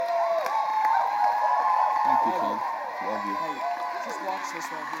you, son. Love you. Hey, just watch this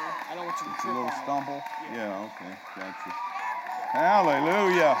right here. I don't want you to It's a trip little on it. stumble? Yeah, okay. Got you.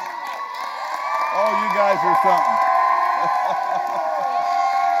 Hallelujah. Oh, you guys are something.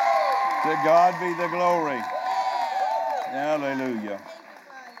 To God be the glory. Hallelujah.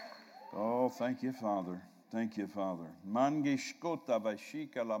 Oh, thank you, Father. Thank you, Father. Mangishkota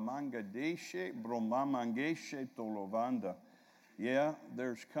vashika la manga deshe broma mangeshe tolovanda. Yeah,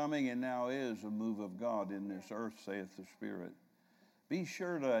 there's coming and now is a move of God in this earth, saith the Spirit. Be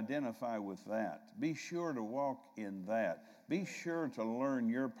sure to identify with that. Be sure to walk in that. Be sure to learn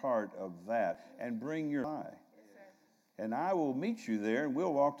your part of that and bring your eye. And I will meet you there, and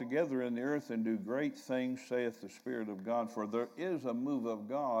we'll walk together in the earth and do great things, saith the Spirit of God. For there is a move of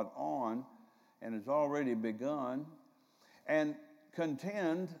God on, and has already begun. And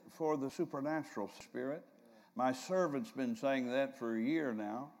contend for the supernatural spirit. My servant's been saying that for a year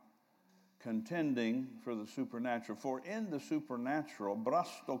now. Contending for the supernatural. For in the supernatural,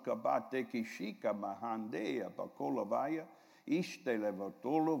 brasto kabate kishika mahandea bakolavaya, ishte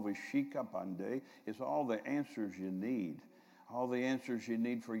levatolo vishika pande, is all the answers you need. All the answers you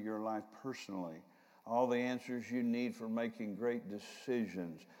need for your life personally. All the answers you need for making great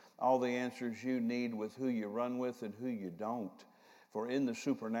decisions. All the answers you need with who you run with and who you don't. For in the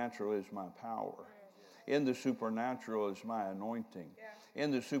supernatural is my power. In the supernatural is my anointing.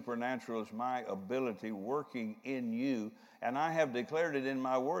 In the supernatural is my ability working in you. And I have declared it in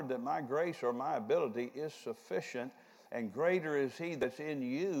my word that my grace or my ability is sufficient. And greater is he that's in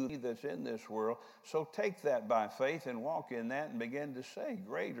you, he that's in this world. So take that by faith and walk in that and begin to say,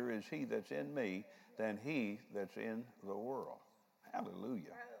 greater is he that's in me than he that's in the world. Hallelujah.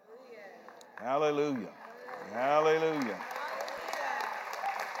 Hallelujah. Hallelujah.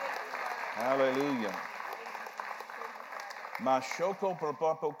 Hallelujah. Mashoko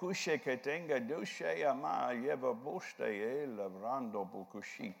propapo kushe ketenga dushe ama yeva boste e lavrando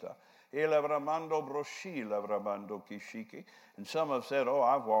bukushita. E lavramando broshi lavramando kishiki. And some have said, oh,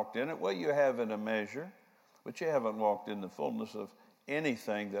 I've walked in it. Well, you have in a measure, but you haven't walked in the fullness of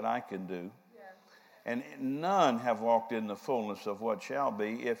anything that I can do. And none have walked in the fullness of what shall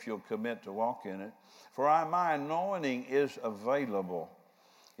be if you'll commit to walk in it. For my anointing is available.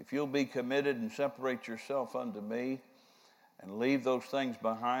 If you'll be committed and separate yourself unto me and leave those things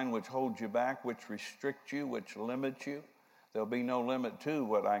behind which hold you back, which restrict you, which limit you, there'll be no limit to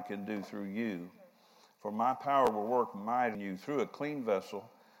what I can do through you. For my power will work mighty in you through a clean vessel,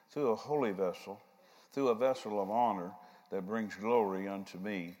 through a holy vessel, through a vessel of honor that brings glory unto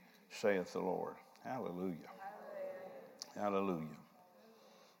me, saith the Lord. Hallelujah. Hallelujah.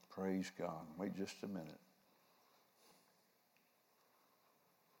 Praise God. Wait just a minute.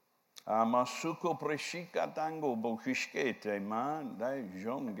 Amasuko preshika tango bokishkete man dai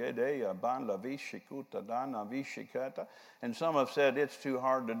jongede aban la vishikuta dana vishikata. And some have said it's too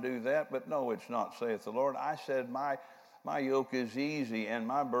hard to do that, but no, it's not, saith the Lord. I said my yoke is easy and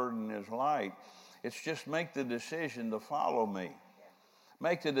my burden is light. It's just make the decision to follow me.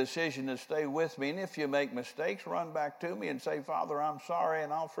 Make the decision to stay with me. And if you make mistakes, run back to me and say, Father, I'm sorry,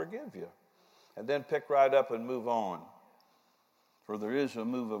 and I'll forgive you. And then pick right up and move on. For there is a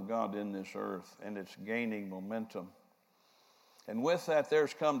move of God in this earth, and it's gaining momentum. And with that,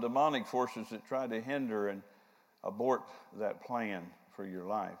 there's come demonic forces that try to hinder and abort that plan for your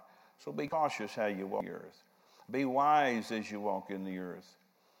life. So be cautious how you walk the earth. Be wise as you walk in the earth.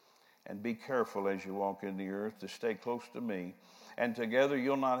 And be careful as you walk in the earth to stay close to me. And together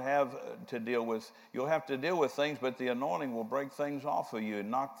you'll not have to deal with, you'll have to deal with things, but the anointing will break things off of you and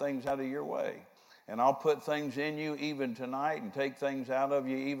knock things out of your way. And I'll put things in you even tonight and take things out of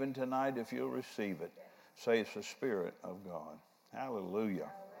you even tonight if you'll receive it. Say it's the Spirit of God. Hallelujah.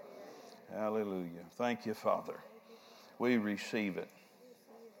 Hallelujah. Thank you, Father. We receive it.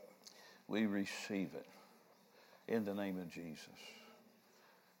 We receive it. In the name of Jesus.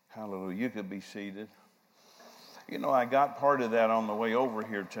 Hallelujah. You could be seated. You know, I got part of that on the way over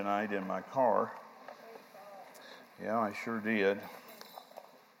here tonight in my car. Yeah, I sure did.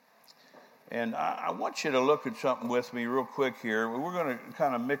 And I want you to look at something with me real quick here. We're going to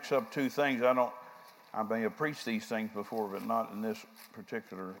kind of mix up two things. I may have preached these things before, but not in this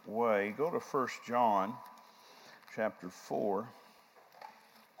particular way. Go to 1 John chapter 4.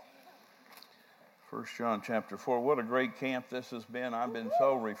 1 John chapter 4. What a great camp this has been. I've been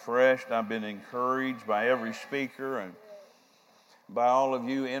so refreshed. I've been encouraged by every speaker and by all of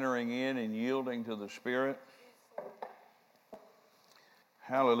you entering in and yielding to the Spirit.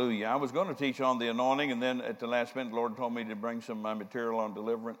 Hallelujah. I was going to teach on the anointing, and then at the last minute, the Lord told me to bring some of my material on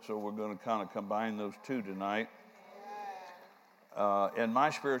deliverance, so we're going to kind of combine those two tonight. And my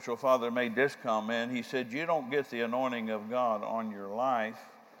spiritual father made this comment. He said, you don't get the anointing of God on your life.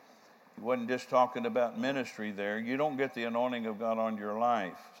 He wasn't just talking about ministry there. You don't get the anointing of God on your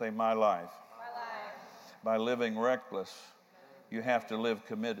life. Say, my life. My life. By living reckless, you have to live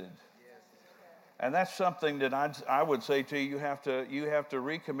committed. And that's something that I would say to you, you have to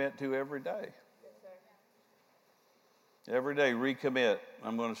recommit to every day. Every day, recommit.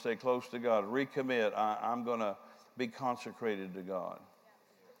 I'm going to stay close to God. Recommit. I'm going to be consecrated to God.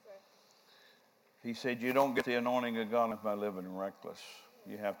 He said, you don't get the anointing of God by living reckless.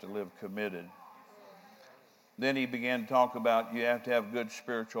 You have to live committed. Then he began to talk about you have to have good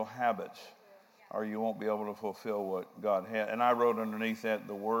spiritual habits, or you won't be able to fulfill what God had. And I wrote underneath that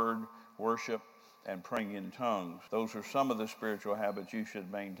the word, worship, and praying in tongues. Those are some of the spiritual habits you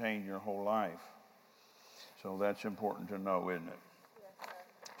should maintain your whole life. So that's important to know, isn't it? Yes,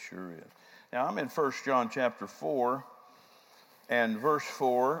 sir. Sure is. Now, I'm in 1 John chapter 4 and verse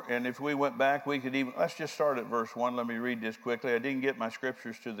 4. And if we went back, we could even, let's just start at verse 1. Let me read this quickly. I didn't get my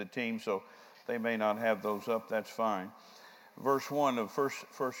scriptures to the team, so they may not have those up. That's fine. Verse 1 of 1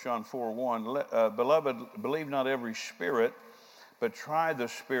 John 4:1. Beloved, believe not every spirit, but try the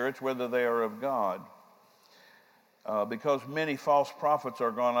spirits whether they are of God. Because many false prophets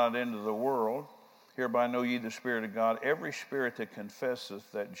are gone out into the world. Hereby know ye the Spirit of God. Every spirit that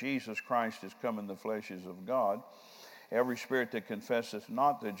confesseth that Jesus Christ is come in the flesh is of God. Every spirit that confesseth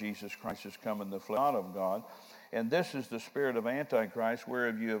not that Jesus Christ is come in the flesh is not of God. And this is the spirit of Antichrist,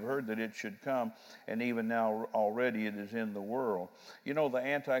 whereof you have heard that it should come, and even now already it is in the world. You know, the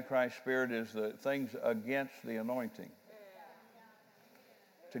Antichrist spirit is the things against the anointing.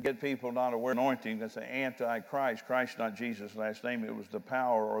 To get people not aware of anointing, that's the Antichrist. Christ, not Jesus' last name. It was the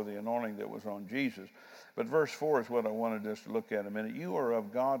power or the anointing that was on Jesus. But verse 4 is what I wanted us to look at a minute. You are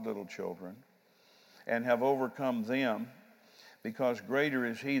of God, little children, and have overcome them, because greater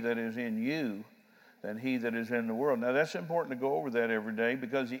is he that is in you than he that is in the world. Now, that's important to go over that every day,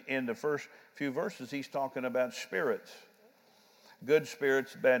 because in the first few verses, he's talking about spirits. Good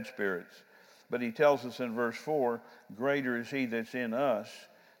spirits, bad spirits. But he tells us in verse 4, greater is he that's in us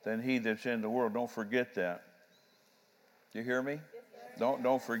than he that's in the world. Don't forget that. Do you hear me?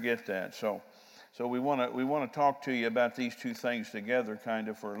 Don't forget that. So we want to talk to you about these two things together kind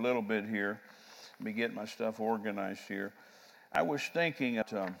of for a little bit here. Let me get my stuff organized here. I was thinking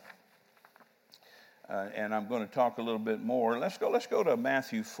and I'm going to talk a little bit more. Let's go to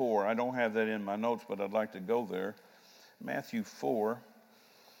Matthew 4. I don't have that in my notes, but I'd like to go there. Matthew 4.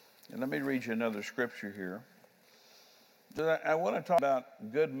 And let me read you another scripture here. I want to talk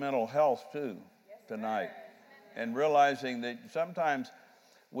about good mental health too tonight, and realizing that sometimes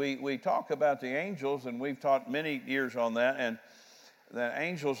we talk about the angels, and we've taught many years on that, and the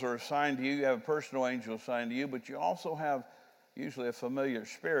angels are assigned to you. You have a personal angel assigned to you, but you also have usually a familiar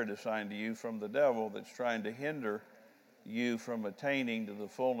spirit assigned to you from the devil that's trying to hinder you from attaining to the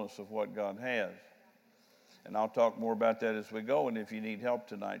fullness of what God has. And I'll talk more about that as we go, and if you need help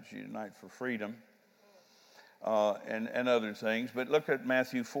tonight, it's Unite for Freedom. And other things. But look at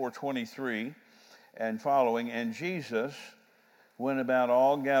Matthew 4:23 and following. And Jesus went about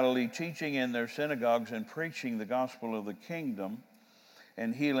all Galilee, teaching in their synagogues and preaching the gospel of the kingdom,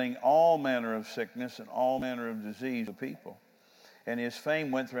 and healing all manner of sickness and all manner of disease of people. And his fame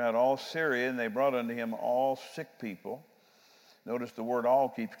went throughout all Syria, and they brought unto him all sick people. Notice the word all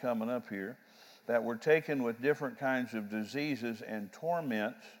keeps coming up here. That were taken with different kinds of diseases and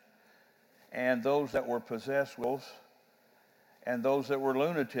torments, and those that were possessed with wolves, and those that were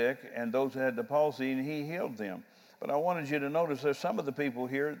lunatic, and those that had the palsy, and he healed them. But I wanted you to notice there's some of the people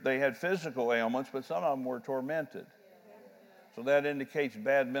here, they had physical ailments, but some of them were tormented. So that indicates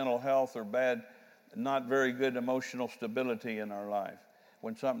bad mental health or bad, not very good emotional stability in our life.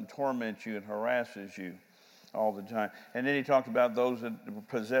 When something torments you and harasses you all the time. And then he talked about those that were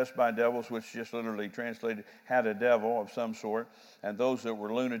possessed by devils, which just literally translated had a devil of some sort. And those that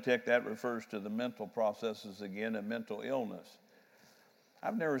were lunatic, that refers to the mental processes again, and mental illness.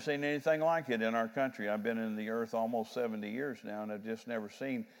 I've never seen anything like it in our country. I've been in the earth almost 70 years now, and I've just never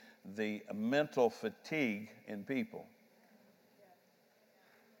seen the mental fatigue in people.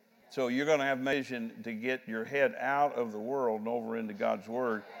 So you're going to have vision to get your head out of the world and over into God's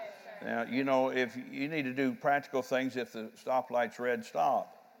Word. Now, you know, if you need to do practical things, if the stoplight's red,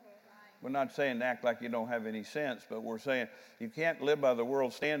 stop. We're not saying to act like you don't have any sense, but we're saying you can't live by the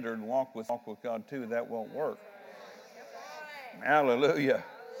world's standard and walk with God too. That won't work. Hallelujah.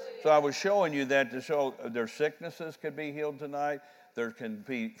 So I was showing you that to show their sicknesses could be healed tonight. There can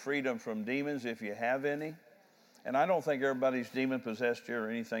be freedom from demons if you have any. And I don't think everybody's demon-possessed here or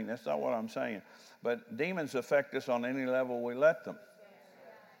anything. That's not what I'm saying. But demons affect us on any level we let them.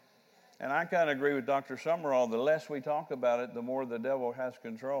 And I kind of agree with Dr. Summerall. The less we talk about it, the more the devil has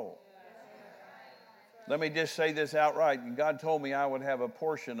control. Let me just say this outright. God told me I would have a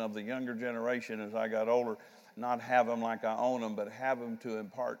portion of the younger generation as I got older, not have them like I own them, but have them to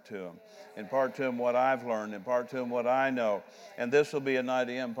impart to them. Impart to them what I've learned, impart to them what I know. And this will be a night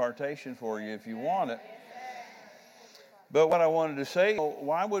of impartation for you if you want it. But what I wanted to say,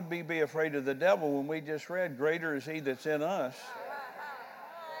 why would we be afraid of the devil when we just read, greater is he that's in us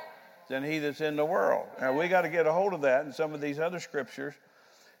than he that's in the world? Now, we got to get a hold of that in some of these other scriptures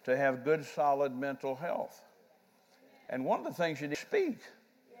to have good, solid mental health. And one of the things you need to speak.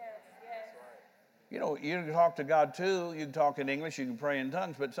 You know, you can talk to God too. You can talk in English. You can pray in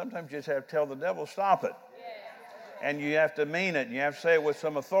tongues. But sometimes you just have to tell the devil, stop it. And you have to mean it. And you have to say it with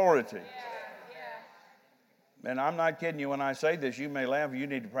some authority. And I'm not kidding you when I say this. You may laugh. You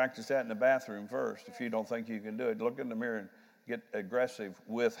need to practice that in the bathroom first if you don't think you can do it. Look in the mirror and get aggressive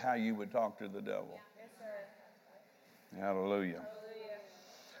with how you would talk to the devil. Hallelujah.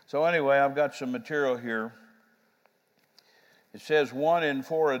 So anyway, I've got some material here. It says 1 in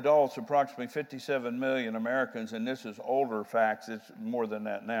 4 adults, approximately 57 million Americans, and this is older facts. It's more than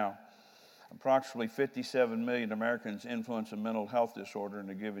that now. Approximately 57 million Americans influence a mental health disorder in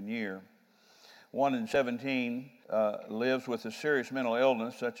a given year. 1 in 17 lives with a serious mental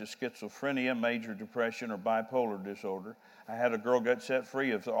illness, such as schizophrenia, major depression, or bipolar disorder. I had a girl get set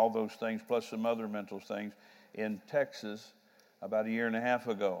free of all those things, plus some other mental things, in Texas about 1.5 years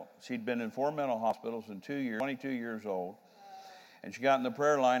ago. She'd been in 4 mental hospitals in 2 years, 22 years old. And she got in the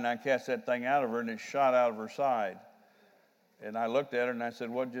prayer line, and I cast that thing out of her, and it shot out of her side. And I looked at her, and I said,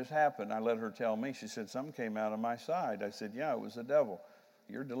 what just happened? I let her tell me. She said, something came out of my side. I said, yeah, it was the devil.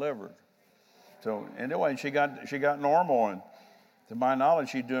 You're delivered. So anyway, she got normal, and to my knowledge,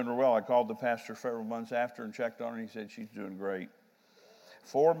 she's doing real well. I called the pastor several months after and checked on her, and he said she's doing great.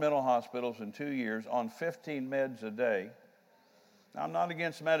 4 mental hospitals in 2 years on 15 meds a day. Now, I'm not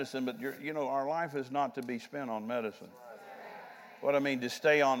against medicine, but our life is not to be spent on medicine. What I mean, to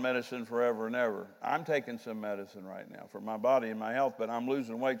stay on medicine forever and ever. I'm taking some medicine right now for my body and my health, but I'm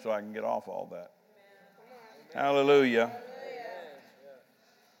losing weight so I can get off all that. Hallelujah.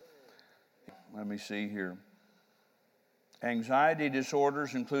 Let me see here. Anxiety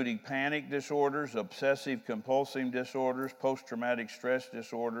disorders, including panic disorders, obsessive compulsive disorders, post-traumatic stress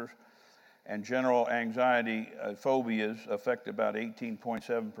disorders, and general anxiety phobias affect about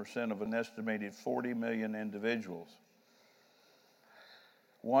 18.7% of an estimated 40 million individuals.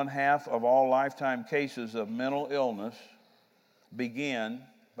 1/2 of all lifetime cases of mental illness begin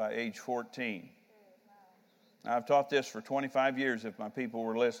by age 14. Now, I've taught this for 25 years. If my people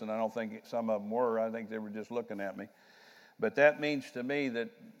were listening, I don't think some of them were. I think they were just looking at me. But that means to me that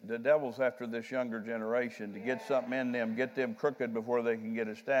the devil's after this younger generation to get something in them, get them crooked before they can get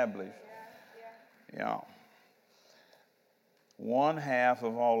established. Yeah. 1/2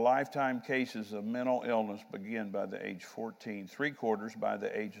 of all lifetime cases of mental illness begin by the age 14, 3/4 by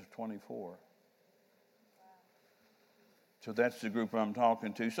the age of 24. So that's the group I'm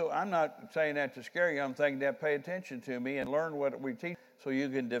talking to. So I'm not saying that to scare you. I'm saying that pay attention to me and learn what we teach so you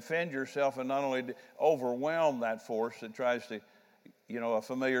can defend yourself and not only overwhelm that force that tries to, a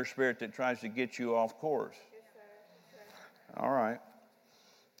familiar spirit that tries to get you off course. Yes, sir. All right.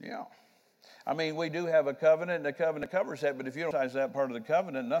 Yeah. I mean, we do have a covenant, and the covenant covers that, but if you don't exercise that part of the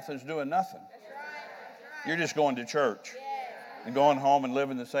covenant, nothing's doing nothing. That's right. You're just going to church and going home and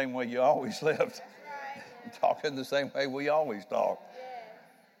living the same way you always lived. Talking the same way we always talk.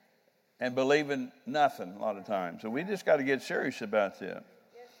 And believing nothing a lot of times. So we just got to get serious about that.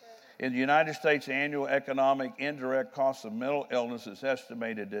 In the United States, annual economic indirect cost of mental illness is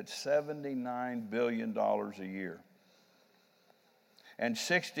estimated at $79 billion a year. And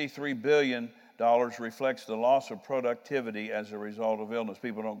 $63 billion reflects the loss of productivity as a result of illness.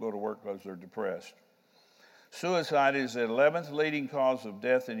 People don't go to work because they're depressed. Suicide is the 11th leading cause of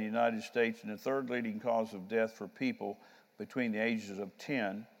death in the United States and the 3rd leading cause of death for people between the ages of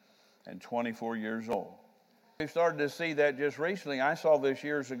 10 and 24 years old. We started to see that just recently. I saw this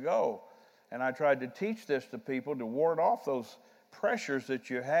years ago, and I tried to teach this to people to ward off those pressures that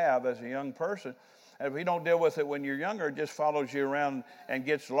you have as a young person. And if you don't deal with it when you're younger, it just follows you around and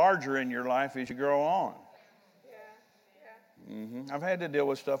gets larger in your life as you grow on. I've had to deal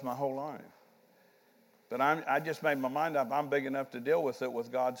with stuff my whole life. But I just made my mind up. I'm big enough to deal with it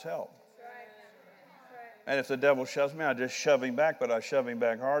with God's help. That's right. And if the devil shoves me, I just shove him back, but I shove him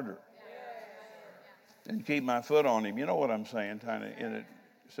back harder. And keep my foot on him. You know what I'm saying, kind of in a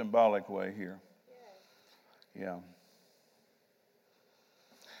symbolic way here. Yeah.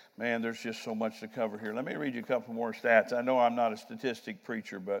 Man, there's just so much to cover here. Let me read you a couple more stats. I know I'm not a statistic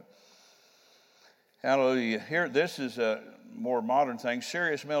preacher, but hallelujah. Here, this is a more modern thing.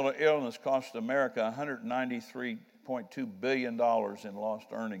 Serious mental illness costs America $193.2 billion in lost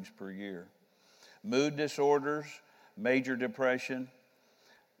earnings per year. Mood disorders, major depression,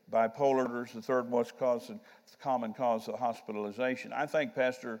 bipolar disorders, the third most common cause of hospitalization. I think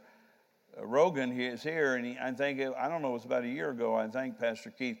Pastor Rogan is here, and I don't know, it was about a year ago, I think Pastor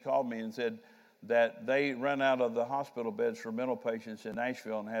Keith called me and said that they ran out of the hospital beds for mental patients in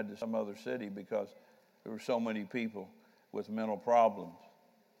Nashville and had to some other city because there were so many people with mental problems.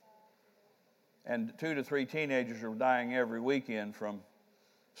 And 2 to 3 teenagers are dying every weekend from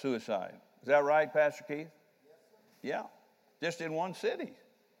suicide. Is that right, Pastor Keith? Yeah, just in one city.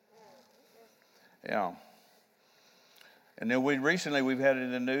 Yeah. And then we've had it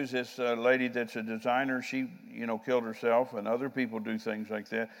in the news, this lady that's a designer, she, killed herself, and other people do things like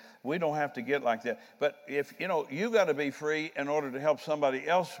that. We don't have to get like that. But if, you got to be free in order to help somebody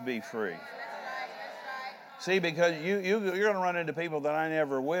else be free. That's right. See, because you're going to run into people that I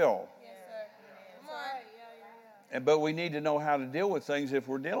never will. Yes, sir. Come on. But we need to know how to deal with things if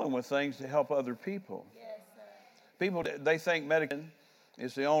we're dealing with things to help other people. Yes, sir. People, they think medication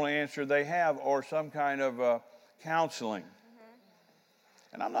is the only answer they have, or some kind of counseling.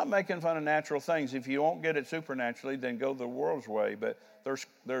 Mm-hmm. And I'm not making fun of natural things. If you won't get it supernaturally, then go the world's way. But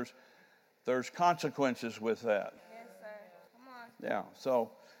there's consequences with that. Yes, sir. Come on. Yeah. So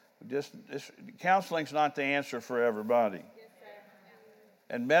counseling's not the answer for everybody. Yes, sir.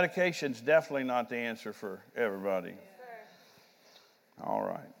 And medication's definitely not the answer for everybody. Yes, sir. All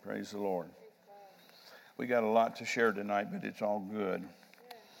right. Praise the Lord. We got a lot to share tonight, but it's all good.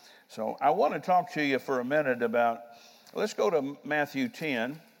 So I want to talk to you for a minute about, let's go to Matthew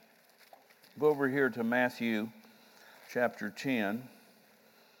 10. Go over here to Matthew chapter 10.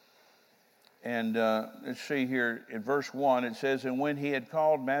 And let's see here in verse 1, it says, and when he had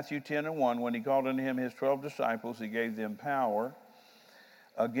called, Matthew 10 and 1, when he called unto him his 12 disciples, he gave them power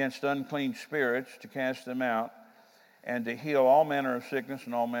against unclean spirits to cast them out and to heal all manner of sickness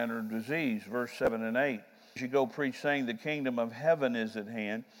and all manner of disease. Verse 7 and 8. You go preach, saying, the kingdom of heaven is at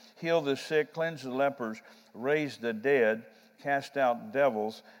hand. Heal the sick, cleanse the lepers, raise the dead, cast out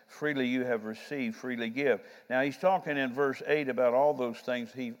devils. Freely you have received, freely give. Now he's talking in verse 8 about all those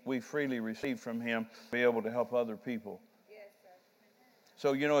things we freely received from him to be able to help other people. Yes, sir.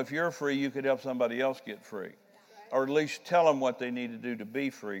 So, if you're free, you could help somebody else get free. Or at least tell them what they need to do to be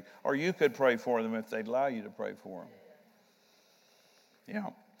free. Or you could pray for them if they'd allow you to pray for them. Yeah.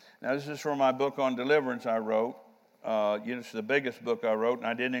 Now, this is from my book on deliverance I wrote. It's the biggest book I wrote, and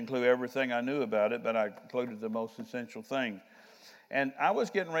I didn't include everything I knew about it, but I included the most essential things. And I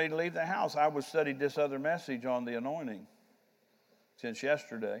was getting ready to leave the house. I was studying this other message on the anointing since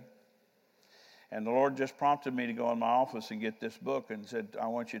yesterday. And the Lord just prompted me to go in my office and get this book and said, I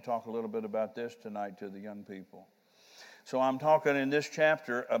want you to talk a little bit about this tonight to the young people. So I'm talking in this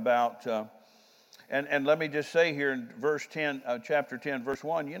chapter about... And let me just say here in verse 10, chapter 10, verse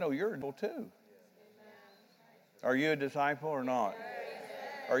 1, you're a disciple too. Are you a disciple or not?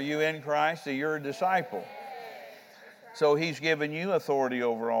 Are you in Christ? You're a disciple. So he's given you authority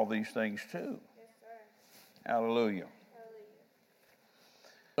over all these things too. Hallelujah.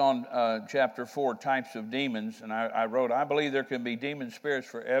 On chapter 4, types of demons, and I wrote, I believe there can be demon spirits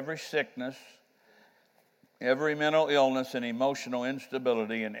for every sickness, every mental illness and emotional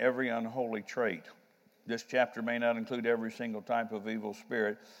instability, and every unholy trait. This chapter may not include every single type of evil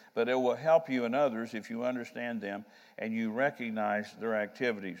spirit, but it will help you and others if you understand them and you recognize their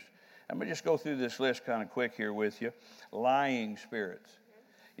activities. Let me just go through this list kind of quick here with you. Lying spirits.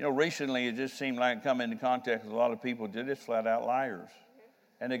 Recently it just seemed like I come into contact with a lot of people who are just flat out liars.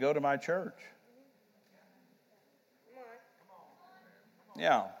 And they go to my church.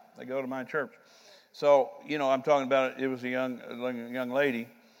 Yeah, they go to my church. So, I'm talking about it was a young lady.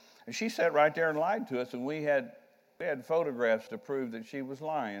 And she sat right there and lied to us, and we had photographs to prove that she was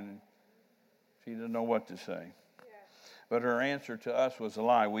lying. And she didn't know what to say. Yeah. But her answer to us was a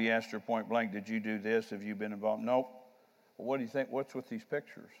lie. We asked her point blank, did you do this? Have you been involved? Nope. Well, what do you think? What's with these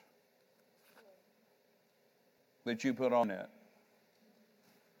pictures that you put on that?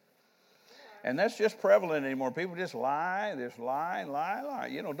 And that's just prevalent anymore. People just lie, lie.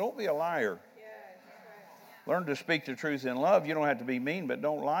 Don't be a liar. Learn to speak the truth in love. You don't have to be mean, but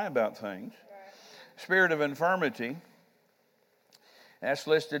don't lie about things. Right. Spirit of infirmity. That's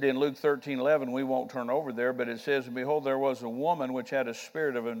listed in Luke 13:11. We won't turn over there, but it says, "And behold, there was a woman which had a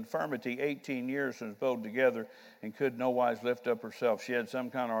spirit of infirmity 18 years and was bowed together and could no wise lift up herself." She had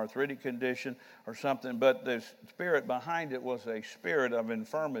some kind of arthritic condition or something, but the spirit behind it was a spirit of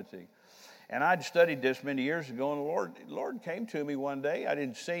infirmity. And I'd studied this many years ago, and the Lord came to me one day. I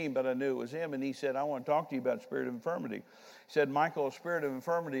didn't see him, but I knew it was him, and he said, "I want to talk to you about spirit of infirmity." He said, "Michael, a spirit of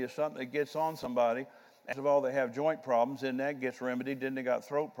infirmity is something that gets on somebody. First of all, they have joint problems, then that gets remedied, then they got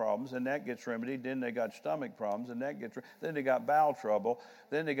throat problems, then that gets remedied, then they got stomach problems, and then they got bowel trouble,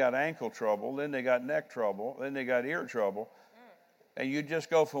 then they got ankle trouble, then they got neck trouble, then they got ear trouble. And you just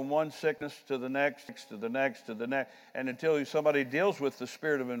go from one sickness to the next, to the next, to the next, and until somebody deals with the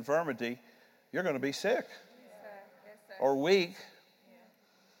spirit of infirmity, you're going to be sick or weak.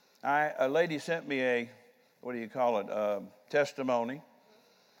 A lady sent me a testimony.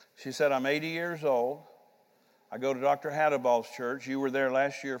 She said, "I'm 80 years old. I go to Dr. Hadaball's church. You were there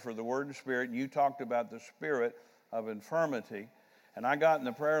last year for the Word and Spirit, and you talked about the spirit of infirmity. And I got in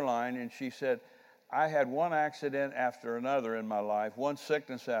the prayer line, and she said, I had one accident after another in my life, one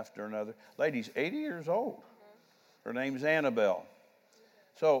sickness after another." Lady's 80 years old. Her name's Annabelle.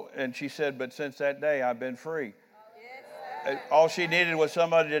 So, and she said, "But since that day, I've been free." All she needed was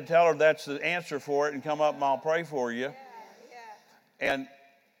somebody to tell her that's the answer for it and come up and I'll pray for you. And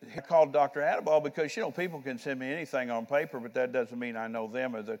he called Dr. Hadaball because, people can send me anything on paper, but that doesn't mean I know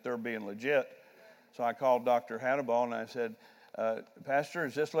them or that they're being legit. So I called Dr. Hadaball and I said, "Pastor,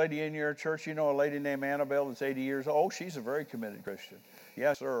 is this lady in your church? You know a lady named Annabelle that's 80 years old?" "Oh, she's a very committed Christian."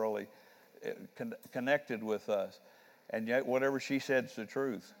 "Yes, thoroughly connected with us. And yet whatever she said is the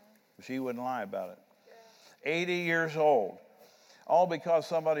truth. She wouldn't lie about it." 80 years old. All because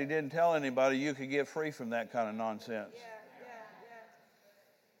somebody didn't tell anybody you could get free from that kind of nonsense.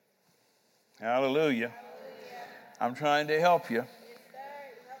 Hallelujah. I'm trying to help you.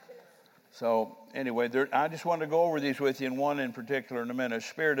 So anyway, I just want to go over these with you, and one in particular in a minute.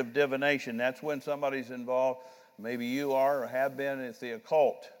 Spirit of divination. That's when somebody's involved. Maybe you are or have been. It's the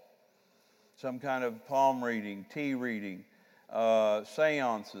occult. Some kind of palm reading, tea reading,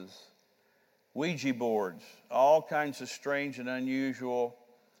 seances, Ouija boards, all kinds of strange and unusual,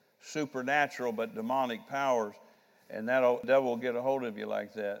 supernatural but demonic powers. And that devil will get a hold of you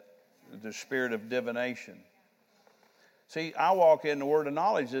like that. The spirit of divination. See, I walk in the word of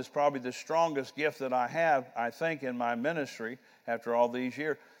knowledge is probably the strongest gift that I have, I think, in my ministry after all these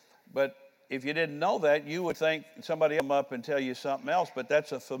years. But if you didn't know that, you would think somebody will come up and tell you something else, but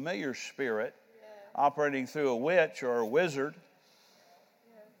that's a familiar spirit operating through a witch or a wizard.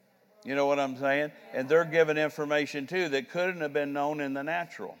 You know what I'm saying? And they're given information, too, that couldn't have been known in the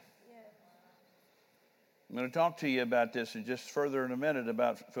natural. I'm going to talk to you about this and just further in a minute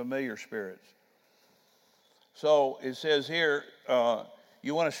about familiar spirits. So it says here,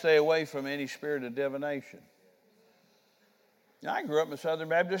 you want to stay away from any spirit of divination. Now, I grew up in a Southern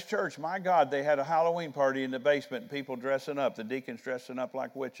Baptist church. My God, they had a Halloween party in the basement, and people dressing up, the deacons dressing up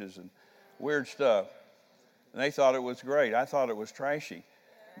like witches and weird stuff. And they thought it was great. I thought it was trashy.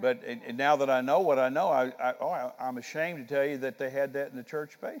 But now that I know what I know, I'm ashamed to tell you that they had that in the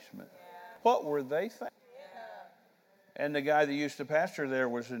church basement. What were they thinking? And the guy that used to pastor there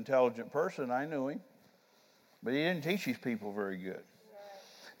was an intelligent person. I knew him. But he didn't teach these people very good.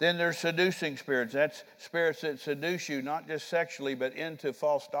 Then there's seducing spirits. That's spirits that seduce you, not just sexually, but into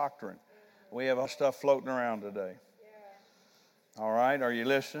false doctrine. We have all stuff floating around today. All right, are you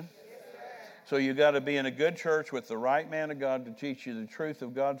listening? So you got to be in a good church with the right man of God to teach you the truth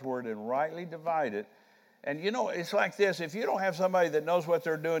of God's word and rightly divide it. And it's like this. If you don't have somebody that knows what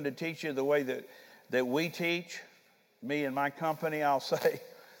they're doing to teach you the way that we teach, me and my company, I'll say,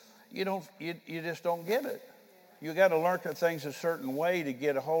 you just don't get it. You got to learn things a certain way to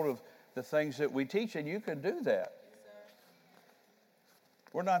get a hold of the things that we teach, and you can do that.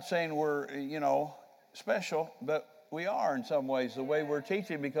 We're not saying we're, special, but we are in some ways the way we're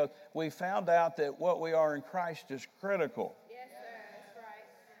teaching, because we found out that what we are in Christ is critical. Yes, sir. That's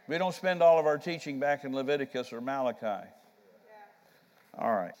right. We don't spend all of our teaching back in Leviticus or Malachi. Yeah.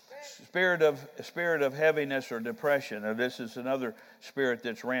 All right. Spirit of heaviness or depression. Now, this is another spirit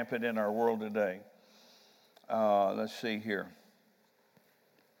that's rampant in our world today. Let's see here.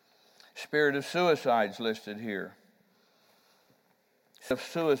 Spirit of suicide's listed here.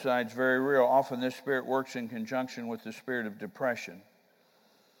 Suicide's very real. Often this spirit works in conjunction with the spirit of depression.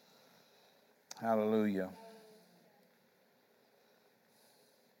 Hallelujah.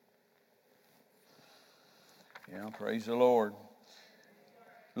 Yeah, praise the Lord.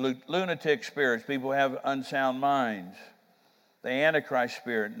 Lunatic spirits. People have unsound minds. The Antichrist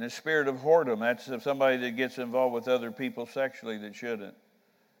spirit, and the spirit of whoredom. That's somebody that gets involved with other people sexually that shouldn't.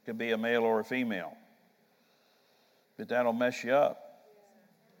 Could be a male or a female. But that'll mess you up.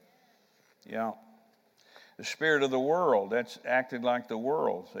 Yeah. The spirit of the world, that's acted like the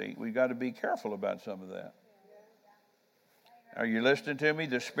world. See, we've got to be careful about some of that. Are you listening to me?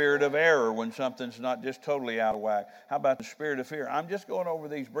 The spirit of error, when something's not just totally out of whack. How about the spirit of fear? I'm just going over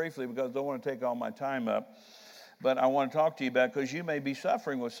these briefly because I don't want to take all my time up. But I want to talk to you about, because you may be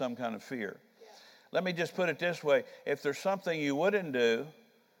suffering with some kind of fear. Let me just put it this way. If there's something you wouldn't do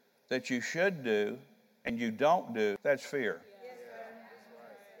that you should do and you don't do, that's fear.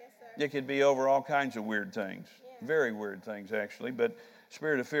 It could be over all kinds of weird things. Very weird things, actually. But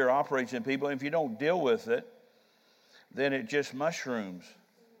spirit of fear operates in people. And if you don't deal with it, then it just mushrooms.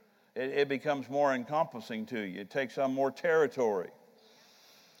 It becomes more encompassing to you. It takes on more territory.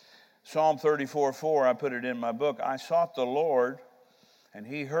 Psalm 34:4, I put it in my book. I sought the Lord, and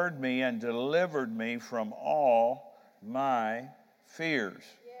he heard me and delivered me from all my fears.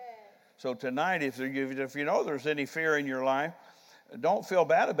 So tonight, if you know there's any fear in your life, don't feel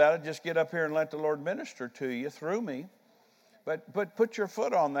bad about it. Just get up here and let the Lord minister to you through me. But put your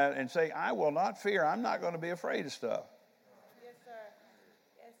foot on that and say, I will not fear. I'm not going to be afraid of stuff. Yes, sir.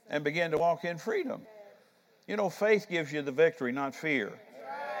 Yes, sir. And begin to walk in freedom. You know, faith gives you the victory, not fear.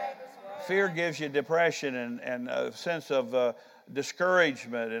 Fear gives you depression and a sense of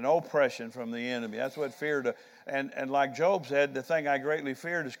discouragement and oppression from the enemy. That's what fear does. And like Job said, the thing I greatly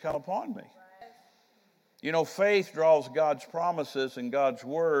feared has come upon me. You know, faith draws God's promises and God's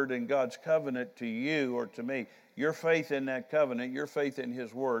word and God's covenant to you or to me. Your faith in that covenant, your faith in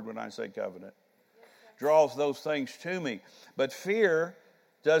his word, when I say covenant, draws those things to me. But fear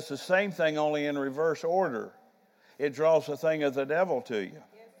does the same thing, only in reverse order. It draws the thing of the devil to you.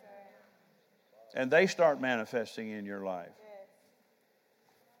 And they start manifesting in your life.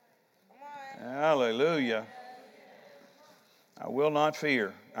 Hallelujah. I will not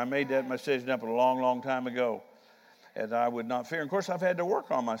fear. I made that decision up a long, long time ago. And I would not fear. And of course, I've had to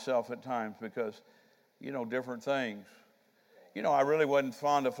work on myself at times because, you know, different things. You know, I really wasn't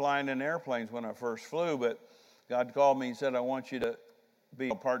fond of flying in airplanes when I first flew, but God called me and said, I want you to be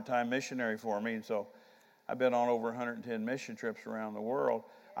a part-time missionary for me. And so I've been on over 110 mission trips around the world.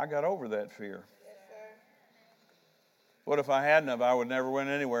 I got over that fear. What if I hadn't? I would never went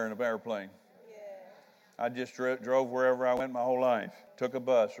anywhere in an airplane. I just drove wherever I went my whole life. Took a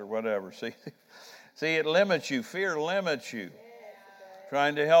bus or whatever. See, it limits you. Fear limits you.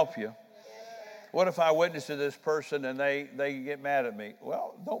 Trying to help you. What if I witness to this person and they get mad at me?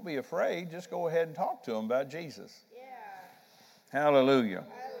 Well, don't be afraid. Just go ahead and talk to them about Jesus. Hallelujah.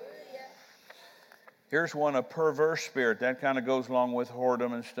 Here's one, a perverse spirit. That kind of goes along with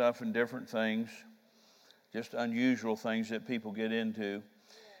whoredom and stuff and different things. Just unusual things that people get into.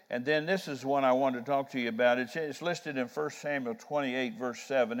 And then this is one I wanted to talk to you about. It's listed in 1 Samuel 28, verse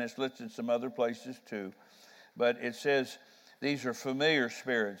 7. It's listed some other places too. But it says, these are familiar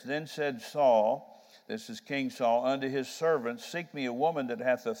spirits. Then said Saul, this is King Saul, unto his servants, seek me a woman that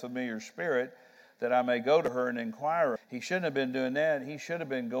hath a familiar spirit, that I may go to her and inquire. He shouldn't have been doing that. He should have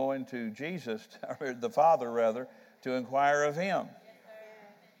been going to Jesus, or the Father rather, to inquire of him.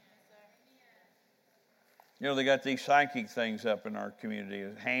 You know, they got these psychic things up in our community.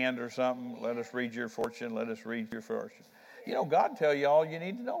 A hand or something. Let us read your fortune. Let us read your fortune. You know, God tell you all you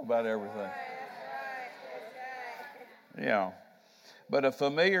need to know about everything. Yeah. But a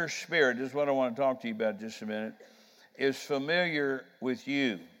familiar spirit, this is what I want to talk to you about just a minute, is familiar with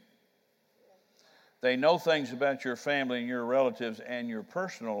you. They know things about your family and your relatives and your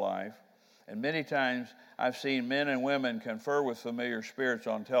personal life. And many times I've seen men and women confer with familiar spirits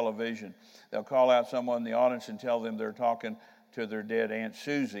on television. They'll call out someone in the audience and tell them they're talking to their dead Aunt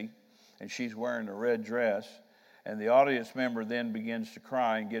Susie, and she's wearing a red dress. And the audience member then begins to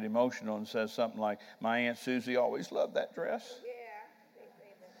cry and get emotional and says something like, my Aunt Susie always loved that dress.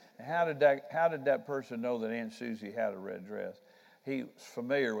 How did that person know that Aunt Susie had a red dress? He was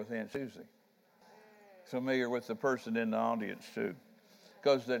familiar with Aunt Susie. Familiar with the person in the audience too.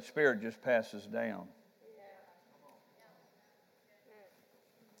 Because that spirit just passes down.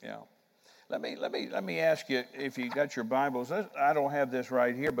 Yeah. Let me ask you, if you got your Bibles. I don't have this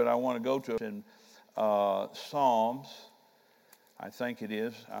right here, but I want to go to it in Psalms. I think it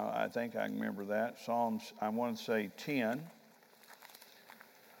is. I think I can remember that. Psalms, I want to say 10.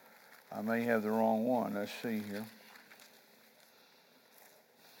 I may have the wrong one. Let's see here.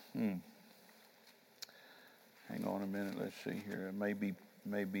 Hang on a minute. Let's see here. Maybe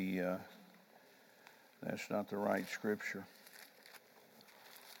that's not the right scripture.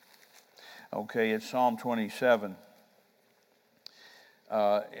 Okay, it's Psalm 27.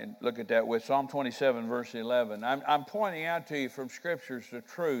 And look at that with Psalm 27, verse 11. I'm pointing out to you from scriptures the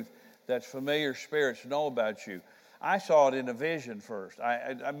truth that familiar spirits know about you. I saw it in a vision first.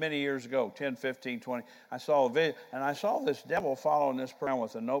 I many years ago, 10, 15, 20, I saw a vision, and I saw this devil following this person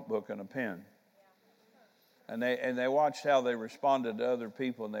with a notebook and a pen. And they watched how they responded to other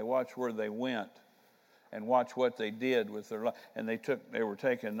people, and they watched where they went, and watched what they did with their life, and they were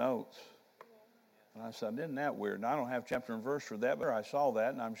taking notes. And I said, isn't that weird? And I don't have chapter and verse for that, but I saw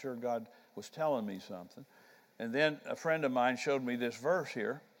that, and I'm sure God was telling me something. And then a friend of mine showed me this verse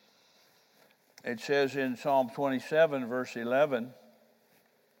here. It says in Psalm 27, verse 11,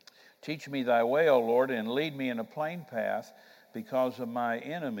 teach me thy way, O Lord, and lead me in a plain path because of my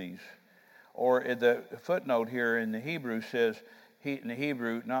enemies. Or the footnote here in the Hebrew says, in the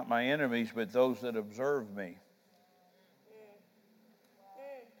Hebrew, not my enemies, but those that observe me.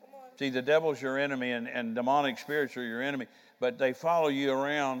 See, the devil's your enemy, and demonic spirits are your enemy, but they follow you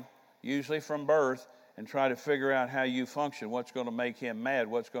around, usually from birth, and try to figure out how you function, what's going to make him mad,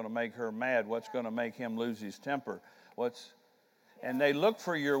 what's going to make her mad, what's going to make him lose his temper. And they look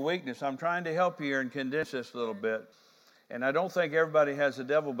for your weakness. I'm trying to help you here and condense this a little bit. And I don't think everybody has a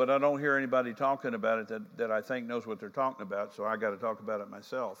devil, but I don't hear anybody talking about it that I think knows what they're talking about, so I got to talk about it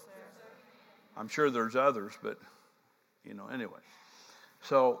myself. I'm sure there's others, but, anyway.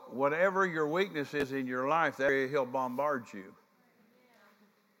 So whatever your weakness is in your life, that area he'll bombard you.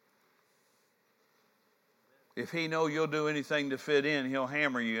 If he knows you'll do anything to fit in, he'll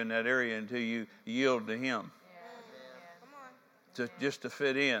hammer you in that area until you yield to him. Just to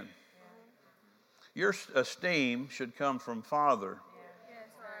fit in. Your esteem should come from Father. Yes,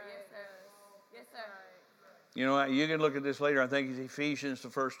 sir. Yes, sir. You can look at this later. I think it's Ephesians, the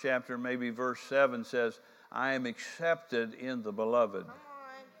first chapter, maybe verse 7 says, I am accepted in the beloved.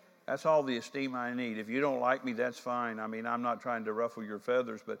 That's all the esteem I need. If you don't like me, that's fine. I mean, I'm not trying to ruffle your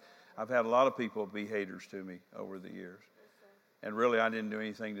feathers, but I've had a lot of people be haters to me over the years. And really, I didn't do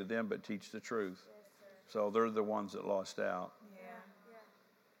anything to them but teach the truth. So they're the ones that lost out.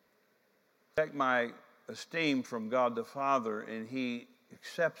 Take my esteem from God the Father, and he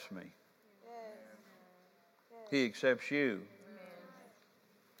accepts me. He accepts you.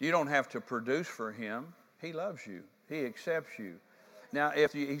 You don't have to produce for him. He loves you. He accepts you. Now,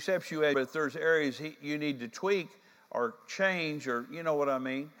 if he accepts you, but if there's areas you need to tweak or change, or you know what I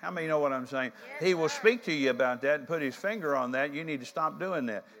mean? How many know what I'm saying? He will speak to you about that and put his finger on that. You need to stop doing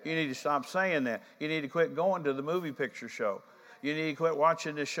that. You need to stop saying that. You need to quit going to the movie picture show. You need to quit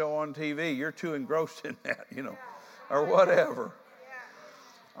watching this show on TV. You're too engrossed in that, or whatever.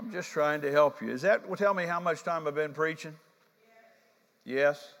 I'm just trying to help you. Tell me how much time I've been preaching?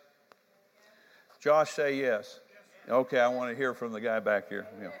 Yes? Josh, say yes. Okay, I want to hear from the guy back here.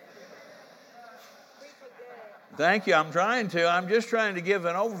 Yeah. Thank you. I'm trying to. I'm just trying to give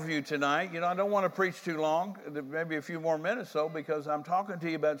an overview tonight. I don't want to preach too long, maybe a few more minutes, though, because I'm talking to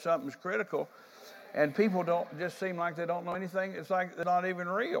you about something that's critical. And people don't just seem like they don't know anything. It's like they're not even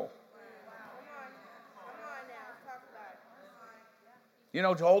real.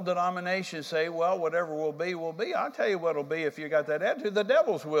 Old denominations say, well, whatever will be, will be. I'll tell you what will be if you got that attitude. The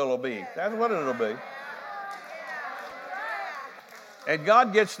devil's will be. That's what it'll be. And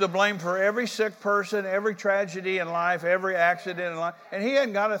God gets the blame for every sick person, every tragedy in life, every accident in life. And he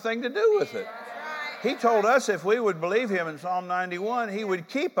hadn't got a thing to do with it. He told us if we would believe him in Psalm 91, he would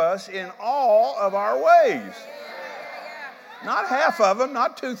keep us in all of our ways. Not half of them,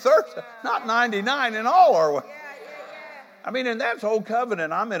 not 2/3, not 99, in all our ways. I mean, and that's old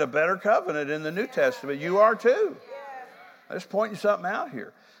covenant. I'm in a better covenant in the New Testament. You are too. I'm just pointing something out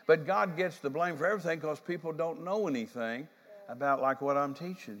here. But God gets the blame for everything because people don't know anything about like what I'm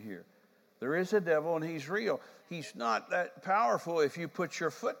teaching here. There is a devil and he's real. He's not that powerful if you put your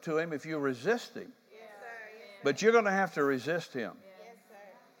foot to him, if you resist him. But you're going to have to resist him.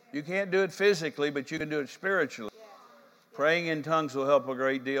 You can't do it physically, but you can do it spiritually. Praying in tongues will help a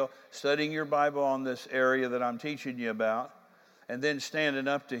great deal. Studying your Bible on this area that I'm teaching you about. And then standing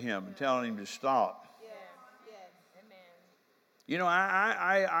up to him and telling him to stop. I'm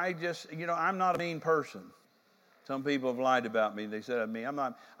not a mean person. Some people have lied about me. They said of me,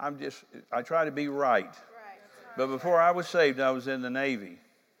 I try to be right. But before I was saved, I was in the Navy.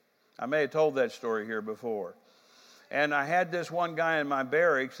 I may have told that story here before. And I had this one guy in my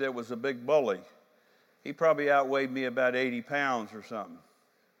barracks that was a big bully. He probably outweighed me about 80 pounds or something.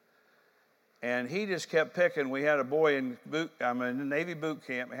 And he just kept picking. We had a boy in the Navy boot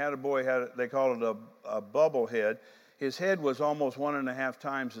camp. We had a boy, they called it a bubble head. His head was almost 1.5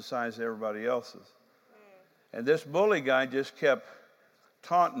 times the size of everybody else's. And this bully guy just kept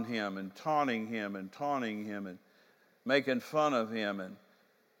taunting him and taunting him and taunting him. And making fun of him.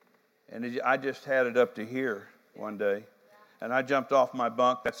 I just had it up to here one day. And I jumped off my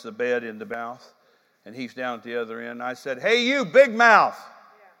bunk. That's the bed in the mouth. And he's down at the other end. I said, "Hey, you, big mouth."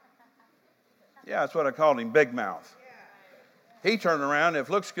 Yeah, that's what I called him, big mouth. He turned around. If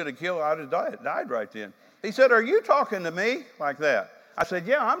looks could have killed, I'd have died right then. He said, "Are you talking to me like that?" I said,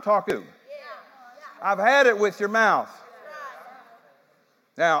 "Yeah, I'm talking to you. I've had it with your mouth.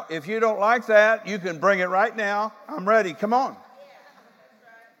 Now, if you don't like that, you can bring it right now. I'm ready. Come on.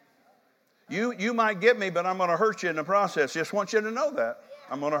 You might get me, but I'm going to hurt you in the process. Just want you to know that.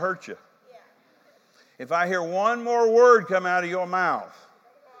 I'm going to hurt you. If I hear one more word come out of your mouth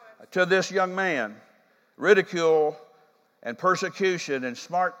to this young man, ridicule and persecution and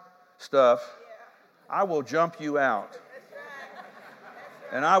smart stuff, I will jump you out.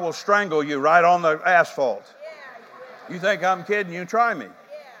 And I will strangle you right on the asphalt. You think I'm kidding? You try me."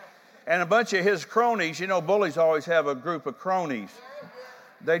 And a bunch of his cronies, you know, bullies always have a group of cronies.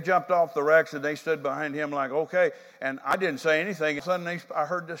 They jumped off the wrecks and they stood behind him like, "Okay." And I didn't say anything. And suddenly I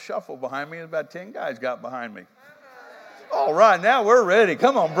heard this shuffle behind me, and about 10 guys got behind me. All right, now we're ready.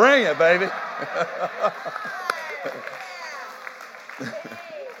 Come on, bring it, baby.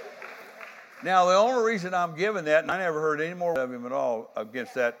 Now, the only reason I'm giving that, and I never heard any more of him at all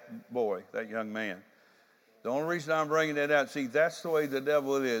against that boy, that young man. The only reason I'm bringing that out, see, that's the way the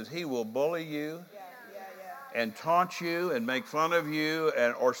devil is. He will bully you and taunt you and make fun of you,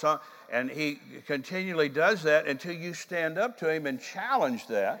 and he continually does that until you stand up to him and challenge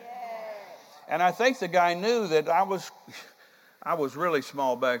that. And I think the guy knew that I was really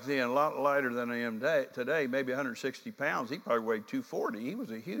small back then, a lot lighter than I am today, maybe 160 pounds. He probably weighed 240. He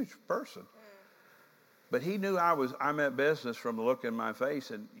was a huge person. But he knew I meant business from the look in my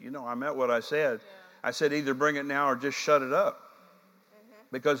face. And, you know, I meant what I said. I said, either bring it now or just shut it up.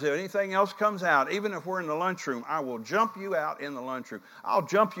 Because if anything else comes out, even if we're in the lunchroom, I will jump you out in the lunchroom. I'll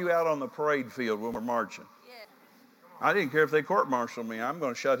jump you out on the parade field when we're marching. I didn't care if they court-martialed me. I'm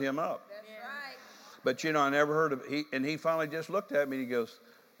going to shut him up. That's right. But, you know, I never heard of it. He finally just looked at me and he goes,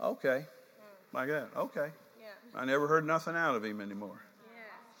 "Okay." Like that. "Okay." I never heard nothing out of him anymore.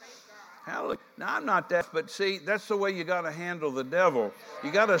 Hallelujah. Now, I'm not that, but see, that's the way you got to handle the devil. You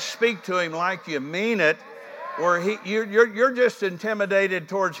got to speak to him like you mean it, where you're just intimidated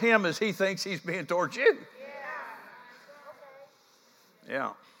towards him as he thinks he's being towards you.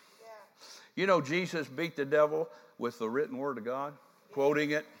 Yeah. You know, Jesus beat the devil with the written word of God,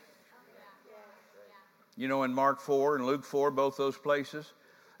 quoting it. You know, in Mark 4 and Luke 4, both those places.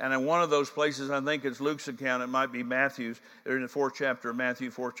 And in one of those places, I think it's Luke's account, it might be Matthew's. They're in the 4th chapter of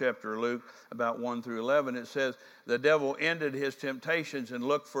Matthew, 4th chapter of Luke, about 1 through 11. It says, the devil ended his temptations and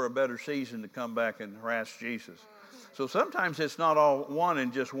looked for a better season to come back and harass Jesus. So sometimes it's not all one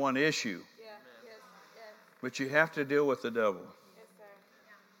and just one issue. But you have to deal with the devil.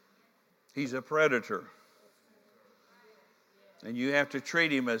 He's a predator. And you have to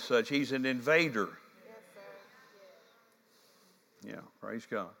treat him as such. He's an invader. Yeah, praise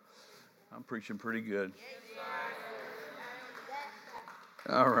God. I'm preaching pretty good.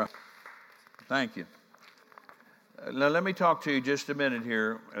 All right. Thank you. Now let me talk to you just a minute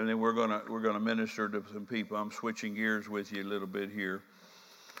here, and then we're gonna minister to some people. I'm switching gears with you a little bit here.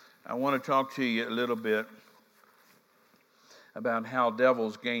 I want to talk to you a little bit about how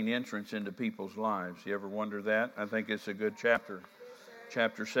devils gain entrance into people's lives. You ever wonder that? I think it's a good chapter.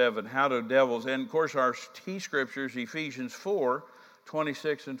 Chapter 7. How do devils, and of course our key scriptures, Ephesians 4,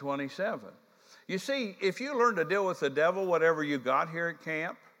 26 and 27. You see, if you learn to deal with the devil, whatever you got here at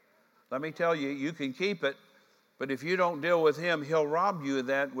camp, let me tell you, you can keep it. But if you don't deal with him, he'll rob you of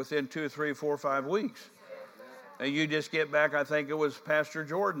that within 2, 3, 4, 5 weeks. And you just get back, I think it was Pastor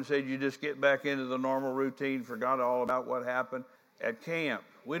Jordan said, you just get back into the normal routine, forgot all about what happened at camp.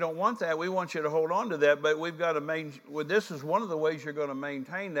 We don't want that. We want you to hold on to that, but we've got to this is one of the ways you're going to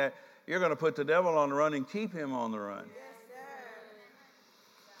maintain that. You're going to put the devil on the run and keep him on the run.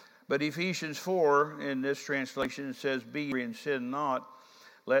 But Ephesians 4, in this translation, it says, "Be angry and sin not.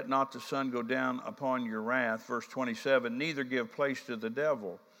 Let not the sun go down upon your wrath." Verse 27, "Neither give place to the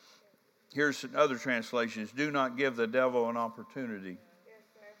devil." Here's some other translations. "Do not give the devil an opportunity."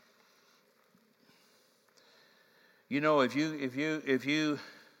 You know, if you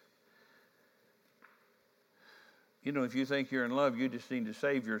think you're in love, you just need to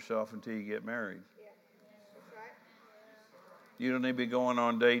save yourself until you get married. You don't need to be going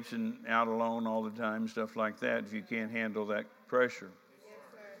on dates and out alone all the time, stuff like that, if you can't handle that pressure.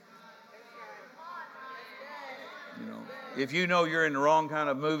 You know, if you know you're in the wrong kind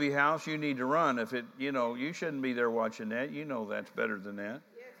of movie house, you need to run. If it, you shouldn't be there watching that. You know that's better than that.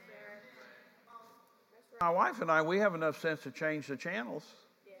 My wife and I, we have enough sense to change the channels.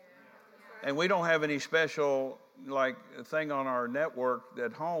 And we don't have any special like thing on our network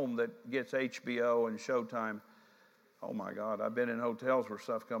at home that gets HBO and Showtime. Oh my God, I've been in hotels where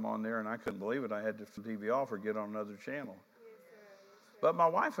stuff come on there and I couldn't believe it. I had to turn the TV off or get on another channel. But my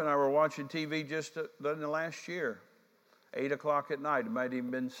wife and I were watching TV just in the last year. 8 o'clock at night, it might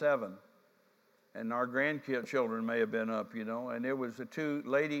even been 7. And our grandchildren may have been up, and there was the two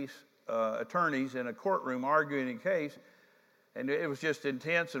ladies, attorneys in a courtroom arguing a case. And it was just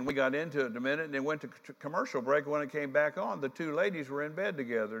intense, and we got into it in a minute, and it went to commercial break. When it came back on, the two ladies were in bed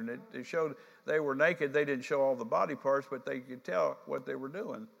together, and it showed they were naked. They didn't show all the body parts, but they could tell what they were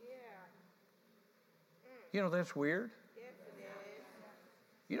doing. Yeah. That's weird. Yes,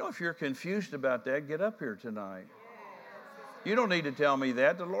 it is. If you're confused about that, get up here tonight. You don't need to tell me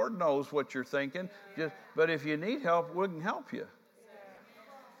that. The Lord knows what you're thinking. But if you need help, we can help you.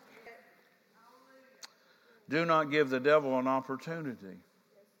 Do not give the devil an opportunity.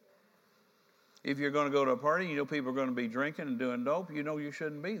 If you're going to go to a party, people are going to be drinking and doing dope, you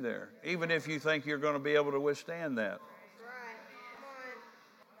shouldn't be there. Even if you think you're going to be able to withstand that.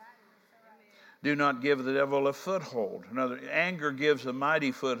 Do not give the devil a foothold. Anger gives a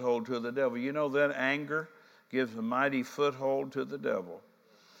mighty foothold to the devil. That anger gives a mighty foothold to the devil.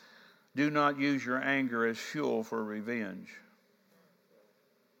 Do not use your anger as fuel for revenge.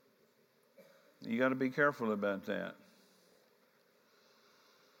 You got to be careful about that.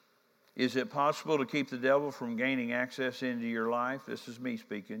 Is it possible to keep the devil from gaining access into your life? This is me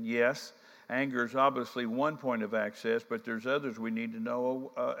speaking. Yes, anger is obviously one point of access, but there's others we need to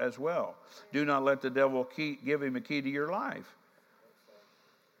know as well. Do not let the devil give him a key to your life.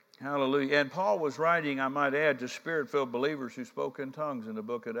 Hallelujah. And Paul was writing, I might add, to Spirit-filled believers who spoke in tongues in the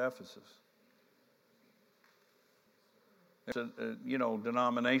book of Ephesus.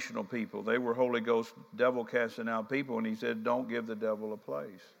 Denominational people. They were Holy Ghost devil casting out people, and he said, don't give the devil a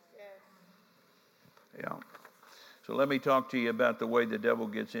place. Yes. Yeah. So let me talk to you about the way the devil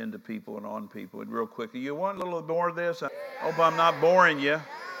gets into people and on people. And real quickly, you want a little more of this? I hope I'm not boring you.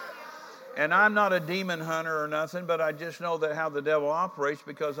 And I'm not a demon hunter or nothing, but I just know that how the devil operates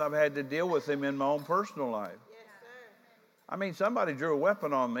because I've had to deal with him in my own personal life. Somebody drew a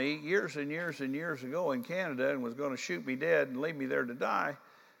weapon on me years and years and years ago in Canada and was going to shoot me dead and leave me there to die.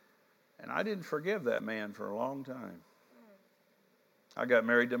 And I didn't forgive that man for a long time. I got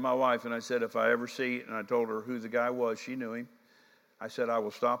married to my wife, and I said, if I ever see, and I told her who the guy was, she knew him. I said, I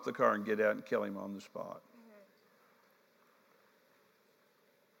will stop the car and get out and kill him on the spot.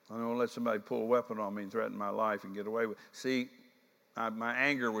 I don't want to let somebody pull a weapon on me and threaten my life and get away with it. See, my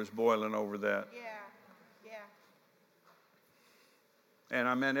anger was boiling over that. Yeah. And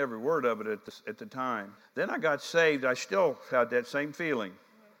I meant every word of it at the time. Then I got saved. I still had that same feeling.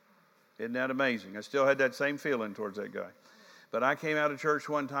 Isn't that amazing? I still had that same feeling towards that guy. But I came out of church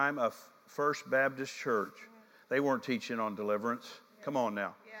one time, a First Baptist church. They weren't teaching on deliverance. Come on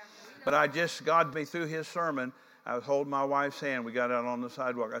now. But God me through his sermon. I was holding my wife's hand. We got out on the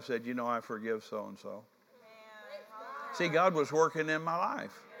sidewalk. I said, I forgive so-and-so. See, God was working in my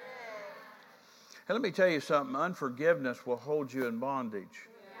life. And let me tell you something. Unforgiveness will hold you in bondage.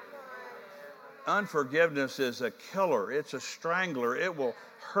 Unforgiveness is a killer. It's a strangler. It will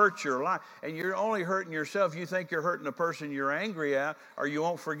hurt your life. And you're only hurting yourself. You think you're hurting the person you're angry at, or you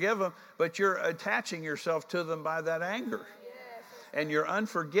won't forgive them, but you're attaching yourself to them by that anger and your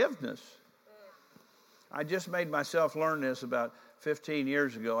unforgiveness. I just made myself learn this about 15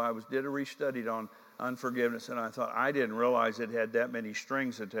 years ago. I did a restudy on unforgiveness, and I thought I didn't realize it had that many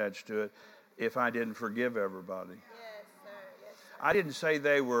strings attached to it if I didn't forgive everybody. Yes, sir. Yes, sir. I didn't say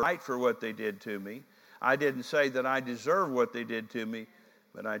they were right for what they did to me. I didn't say that I deserve what they did to me,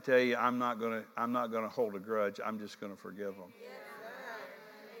 but I tell you, I'm not going to hold a grudge. I'm just going to forgive them. Yes,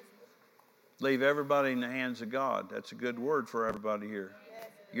 leave everybody in the hands of God. That's a good word for everybody here. Yes,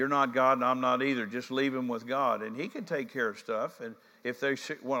 you're not God, and I'm not either. Just leave them with God, and He can take care of stuff, and if they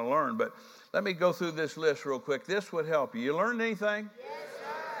want to learn. But let me go through this list real quick. This would help you. You learned anything? Yes.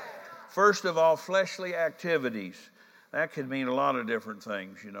 First of all, fleshly activities. That could mean a lot of different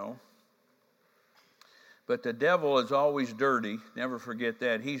things, But the devil is always dirty. Never forget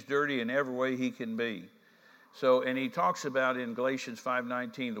that. He's dirty in every way he can be. So, and he talks about in Galatians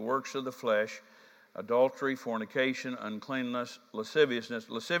 5:19, the works of the flesh, adultery, fornication, uncleanness, lasciviousness.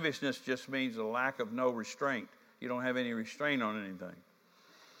 Lasciviousness just means a lack of no restraint. You don't have any restraint on anything.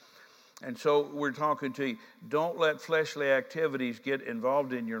 And so we're talking to you, don't let fleshly activities get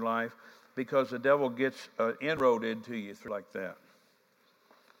involved in your life because the devil gets inroad into you like that.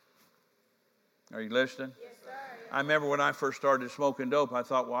 Are you listening? Yes, sir. Yes, I remember when I first started smoking dope, I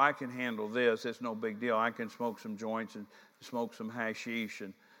thought, well, I can handle this. It's no big deal. I can smoke some joints and smoke some hashish,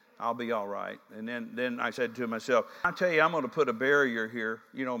 and I'll be all right. And then I said to myself, I tell you, I'm going to put a barrier here,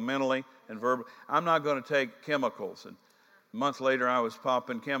 mentally and verbally. I'm not going to take chemicals. And a month later, I was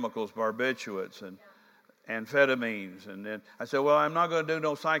popping chemicals, barbiturates and amphetamines. And then I said, well, I'm not going to do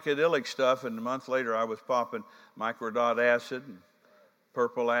no psychedelic stuff. And a month later, I was popping microdot acid and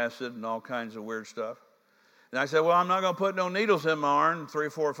purple acid and all kinds of weird stuff. And I said, well, I'm not going to put no needles in my arm. 3,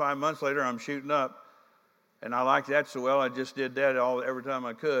 4, 5 months later, I'm shooting up. And I liked that so well, I just did that every time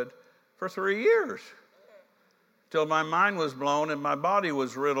I could for 3 years. Till my mind was blown and my body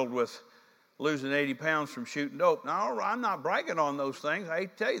was riddled with losing 80 pounds from shooting dope. Now, I'm not bragging on those things. I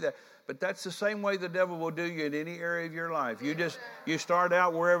hate to tell you that. But that's the same way the devil will do you in any area of your life. You start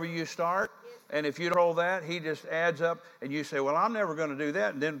out wherever you start. And if you don't roll that, he just adds up, and you say, well, I'm never going to do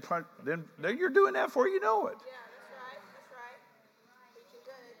that. And then you're doing that before you know it. Yeah, that's right. Preaching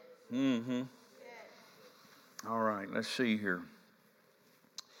good. Mm-hmm. All right, let's see here.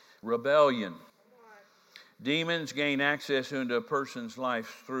 Rebellion. Demons gain access into a person's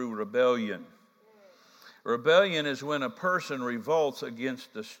life through rebellion. Rebellion is when a person revolts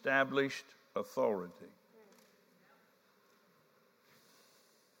against established authority.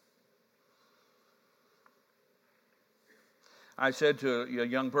 I said to a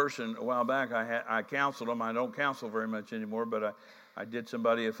young person a while back, I counseled them. I don't counsel very much anymore, but I did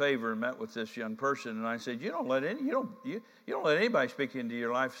somebody a favor and met with this young person, and I said, you don't let anybody speak into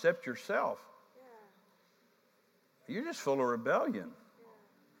your life except yourself. Yeah. You're just full of rebellion. Yeah.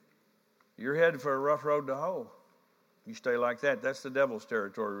 You're headed for a rough road to hoe. You stay like that. That's the devil's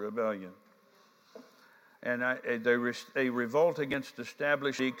territory, rebellion. And they revolt against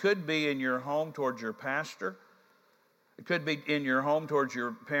established. It could be in your home towards your pastor. It could be in your home towards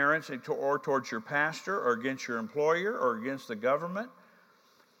your parents or towards your pastor or against your employer or against the government.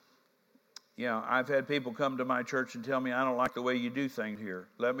 I've had people come to my church and tell me, I don't like the way you do things here.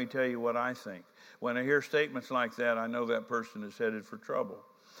 Let me tell you what I think. When I hear statements like that, I know that person is headed for trouble.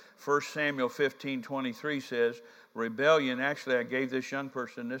 1 Samuel 15:23 says, rebellion, actually I gave this young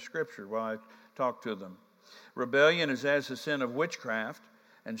person this scripture while I talked to them. Rebellion is as the sin of witchcraft,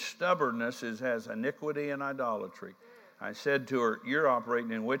 and stubbornness is as iniquity and idolatry. I said to her, you're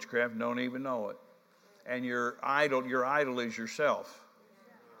operating in witchcraft and don't even know it. And your idol is yourself.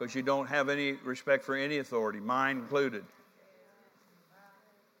 Because you don't have any respect for any authority, mine included.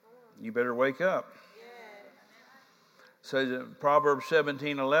 You better wake up. So Proverbs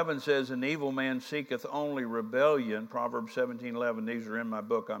 17:11 says, an evil man seeketh only rebellion. Proverbs 17:11, these are in my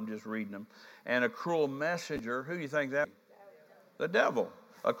book, I'm just reading them. And a cruel messenger, who do you think that is? The devil.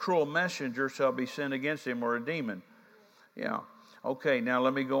 A cruel messenger shall be sent against him, or a demon. Yeah. Okay, now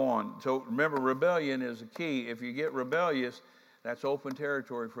let me go on. So remember, rebellion is the key. If you get rebellious, that's open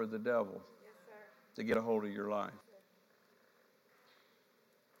territory for the devil to get a hold of your life.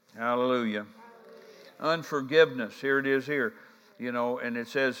 Hallelujah. Unforgiveness. Here it is here. And it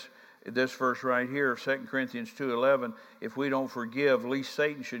says, this verse right here, 2 Corinthians 2:11, if we don't forgive, least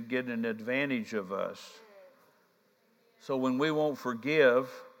Satan should get an advantage of us. So when we won't forgive,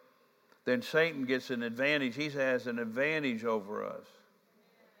 then Satan gets an advantage. He has an advantage over us.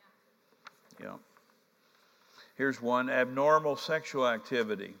 Yeah. Here's one, abnormal sexual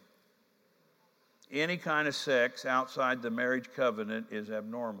activity. Any kind of sex outside the marriage covenant is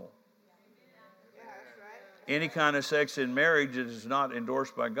abnormal. Any kind of sex in marriage that is not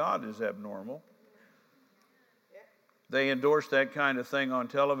endorsed by God is abnormal. They endorse that kind of thing on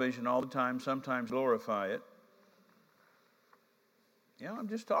television all the time, sometimes glorify it. I'm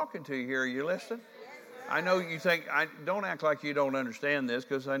just talking to you here. Are you listening? I know you think, don't act like you don't understand this,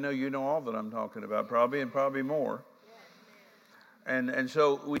 because I know you know all that I'm talking about, probably, and probably more. And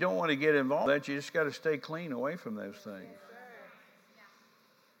so we don't want to get involved in that. You just got to stay clean away from those things.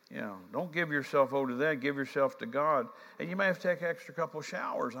 Don't give yourself over to that. Give yourself to God. And you may have to take an extra couple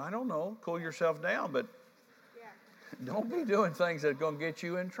showers. I don't know. Cool yourself down. But don't be doing things that are going to get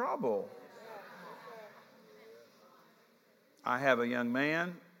you in trouble. I have a young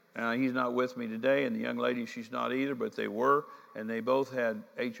man. He's not with me today. And the young lady, she's not either. But they were. And they both had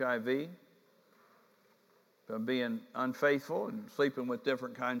HIV. From being unfaithful and sleeping with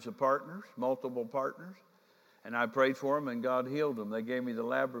different kinds of partners. Multiple partners. And I prayed for them, and God healed them. They gave me the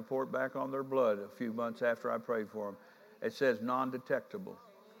lab report back on their blood a few months after I prayed for them. It says non-detectable.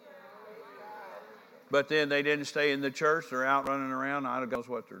 But then they didn't stay in the church. They're out running around. I don't know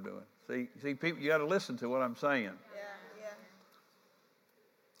what they're doing. See, people, you got to listen to what I'm saying.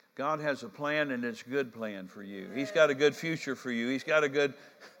 God has a plan, and it's a good plan for you. He's got a good future for you. He's got a good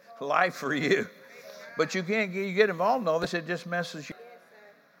life for you. But you get involved in all this, it just messes you.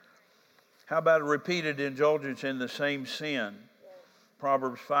 How about a repeated indulgence in the same sin?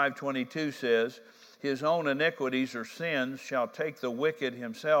 Proverbs 5:22 says, his own iniquities or sins shall take the wicked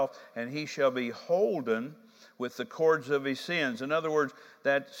himself, and he shall be holden with the cords of his sins. In other words,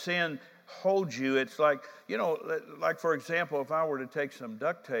 that sin holds you. It's like, like for example, if I were to take some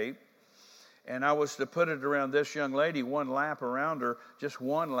duct tape and I was to put it around this young lady, one lap around her, just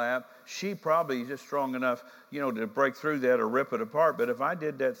one lap, she probably is just strong enough, to break through that or rip it apart. But if I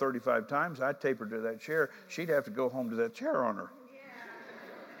did that 35 times, I'd tape her to that chair. She'd have to go home to that chair on her.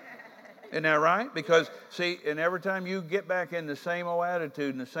 Isn't that right? Because, see, and every time you get back in the same old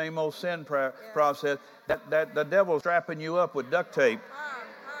attitude and the same old sin process, that the devil's strapping you up with duct tape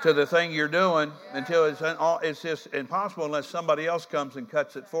to the thing you're doing until it's just impossible unless somebody else comes and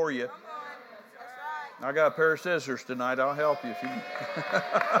cuts it for you. I got a pair of scissors tonight. I'll help you if you need.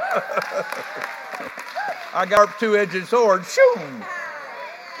 I got a two-edged sword. Shoo!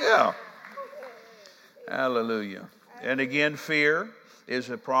 Yeah. Hallelujah. And again, fear is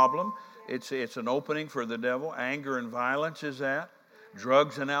a problem. It's an opening for the devil. Anger and violence is that.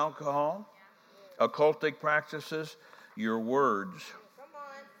 Drugs and alcohol. Occultic practices. Your words.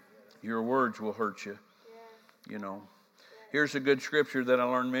 Your words will hurt you. Here's a good scripture that I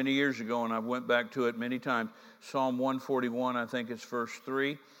learned many years ago, and I've went back to it many times. Psalm 141, I think it's verse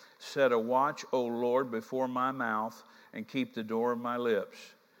 3. Set a watch, O Lord, before my mouth, and keep the door of my lips.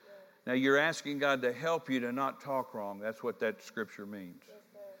 Now, you're asking God to help you to not talk wrong. That's what that scripture means.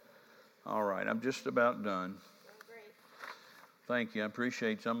 All right, I'm just about done. Thank you. I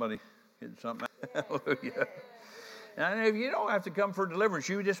appreciate somebody hitting something. Hallelujah. And if you don't have to come for deliverance,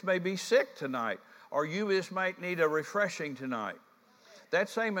 you just may be sick tonight, or you just might need a refreshing tonight. That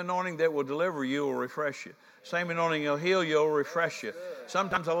same anointing that will deliver you will refresh you. Same anointing will heal you, will refresh you.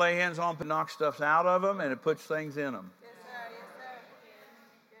 Sometimes I lay hands on them, knock stuff out of them, and it puts things in them.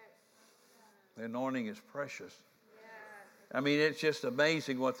 The anointing is precious. I mean, it's just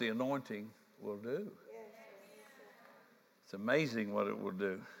amazing what the anointing will do. It's amazing what it will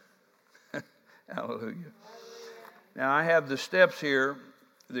do. Hallelujah. Now, I have the steps here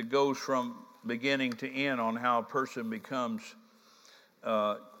that goes from beginning to end on how a person becomes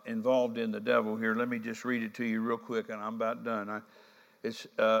involved in the devil here. Let me just read it to you real quick, and I'm about done. It's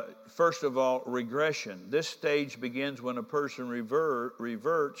first of all, regression. This stage begins when a person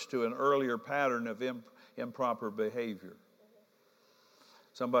reverts to an earlier pattern of improper behavior.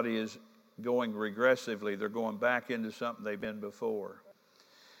 Somebody is going regressively. They're going back into something they've been before.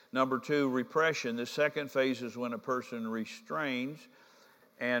 Number 2, repression. The second phase is when a person restrains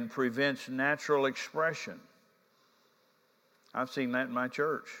and prevents natural expression. I've seen that in my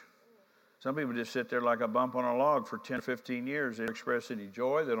church. Some people just sit there like a bump on a log for 10 or 15 years. They don't express any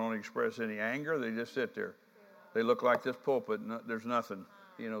joy. They don't express any anger. They just sit there. They look like this pulpit. There's nothing,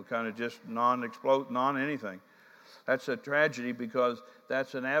 kind of just non-explode, non-anything. That's a tragedy because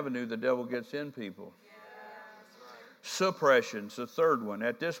that's an avenue the devil gets in people. Suppression's the third one.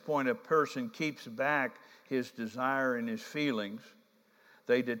 At this point, a person keeps back his desire and his feelings.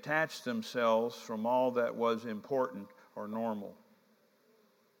 They detach themselves from all that was important or normal.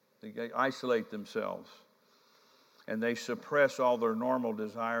 They isolate themselves. And they suppress all their normal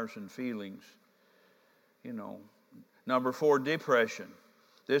desires and feelings. Number 4, depression.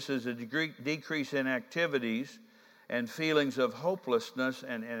 This is a decrease in activities, and feelings of hopelessness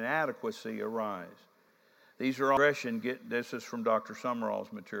and inadequacy arise. These are all regression. This is from Dr.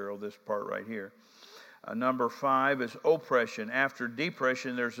 Summerall's material, this part right here. Number 5 is oppression. After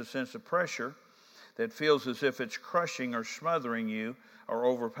depression, there's a sense of pressure that feels as if it's crushing or smothering you or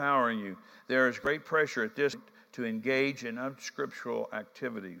overpowering you. There is great pressure at this to engage in unscriptural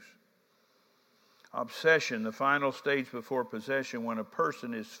activities. Obsession, the final stage before possession, when a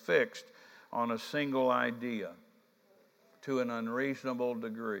person is fixed on a single idea to an unreasonable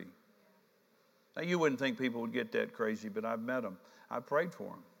degree. Now, you wouldn't think people would get that crazy, but I've met them. I prayed for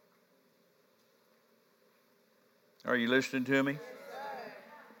them. Are you listening to me?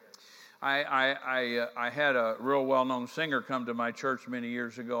 I had a real well-known singer come to my church many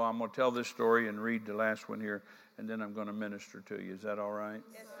years ago. I'm going to tell this story and read the last one here, and then I'm going to minister to you. Is that all right?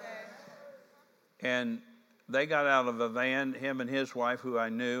 Yes, sir. And they got out of a van, him and his wife, who I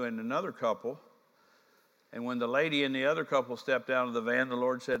knew, and another couple. And when the lady and the other couple stepped out of the van, the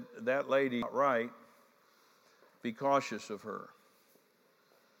Lord said, that lady not right. Be cautious of her.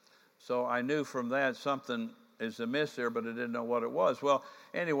 So I knew from that something is amiss there, but I didn't know what it was. Well,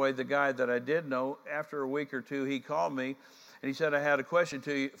 anyway, the guy that I did know, after a week or two, he called me, and he said, I had a question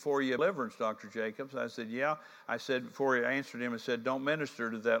for you, deliverance, Dr. Jacobs. I said, yeah. I said, before I answered him, I said, don't minister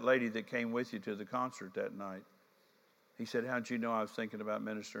to that lady that came with you to the concert that night. He said, how'd you know I was thinking about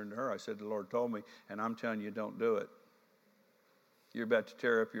ministering to her? I said, the Lord told me, and I'm telling you, don't do it. You're about to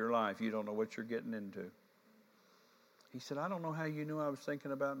tear up your life. You don't know what you're getting into. He said, I don't know how you knew I was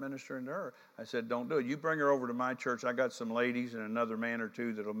thinking about ministering to her. I said, don't do it. You bring her over to my church. I got some ladies and another man or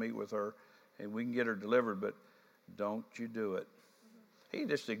two that'll meet with her, and we can get her delivered, but don't you do it. He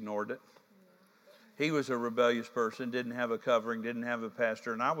just ignored it. He was a rebellious person, didn't have a covering, didn't have a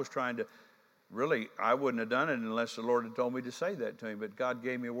pastor, and I was trying to, really, I wouldn't have done it unless the Lord had told me to say that to him, but God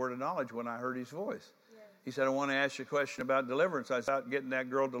gave me a word of knowledge when I heard his voice. He said, I want to ask you a question about deliverance. I said, getting that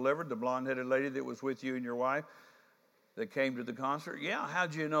girl delivered, the blonde-headed lady that was with you and your wife that came to the concert? Yeah,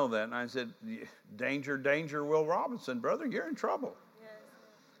 how'd you know that? And I said, danger, danger, Will Robinson, brother, you're in trouble. Yes.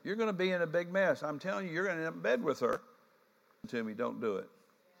 You're going to be in a big mess. I'm telling you, you're going to end up in bed with her. To me, don't do it.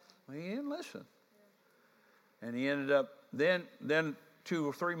 Well, he didn't listen. And he ended up, then 2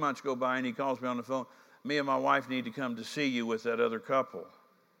 or 3 months go by, and he calls me on the phone. Me and my wife need to come to see you with that other couple.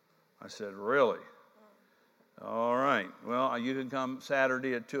 I said, really? All right. Well, you can come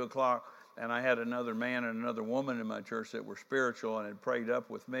Saturday at 2 o'clock. And I had another man and another woman in my church that were spiritual and had prayed up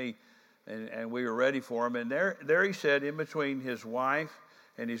with me, and we were ready for him. And there he said, in between his wife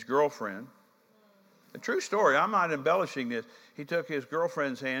and his girlfriend, a true story, I'm not embellishing this. He took his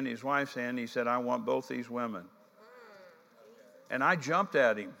girlfriend's hand, his wife's hand, and he said, I want both these women. And I jumped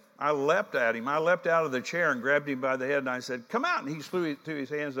at him. I leapt at him. I leapt out of the chair and grabbed him by the head, and I said, come out. And he threw his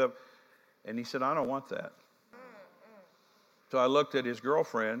hands up, and he said, I don't want that. So I looked at his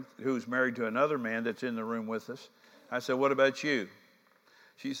girlfriend, who's married to another man that's in the room with us. I said, what about you?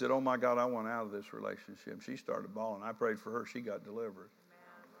 She said, oh, my God, I want out of this relationship. She started bawling. I prayed for her. She got delivered.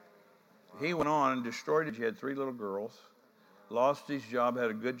 He went on and destroyed it. He had 3 little girls, lost his job, had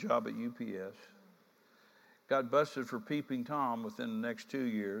a good job at UPS, got busted for peeping Tom within the next 2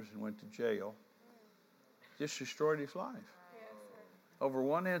 years and went to jail. Just destroyed his life. Over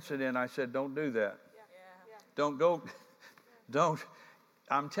one incident, I said, don't do that. Don't go... Don't,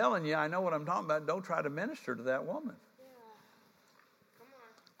 I'm telling you, I know what I'm talking about. Don't try to minister to that woman.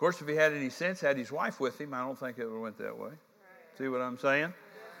 Of course, if he had any sense, had his wife with him, I don't think it would have went that way. See what I'm saying?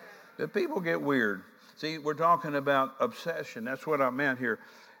 But people get weird. See, we're talking about obsession. That's what I meant here.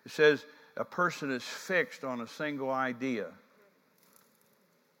 It says a person is fixed on a single idea.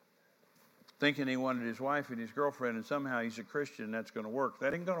 Thinking he wanted his wife and his girlfriend, and somehow he's a Christian, and that's going to work.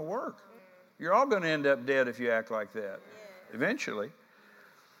 That ain't going to work. You're all going to end up dead if you act like that. Eventually.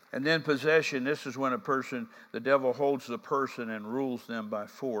 And then possession, this is when the devil holds the person and rules them by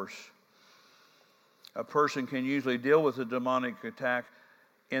force. A person can usually deal with a demonic attack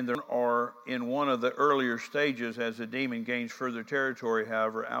in one of the earlier stages. As the demon gains further territory,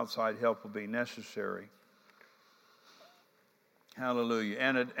 however, outside help will be necessary. Hallelujah.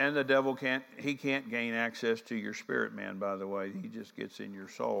 And the devil can't gain access to your spirit man, by the way. He just gets in your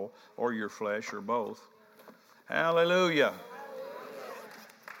soul or your flesh or both. Hallelujah.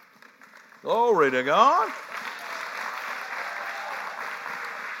 Glory to God.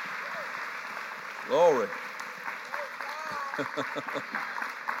 Glory.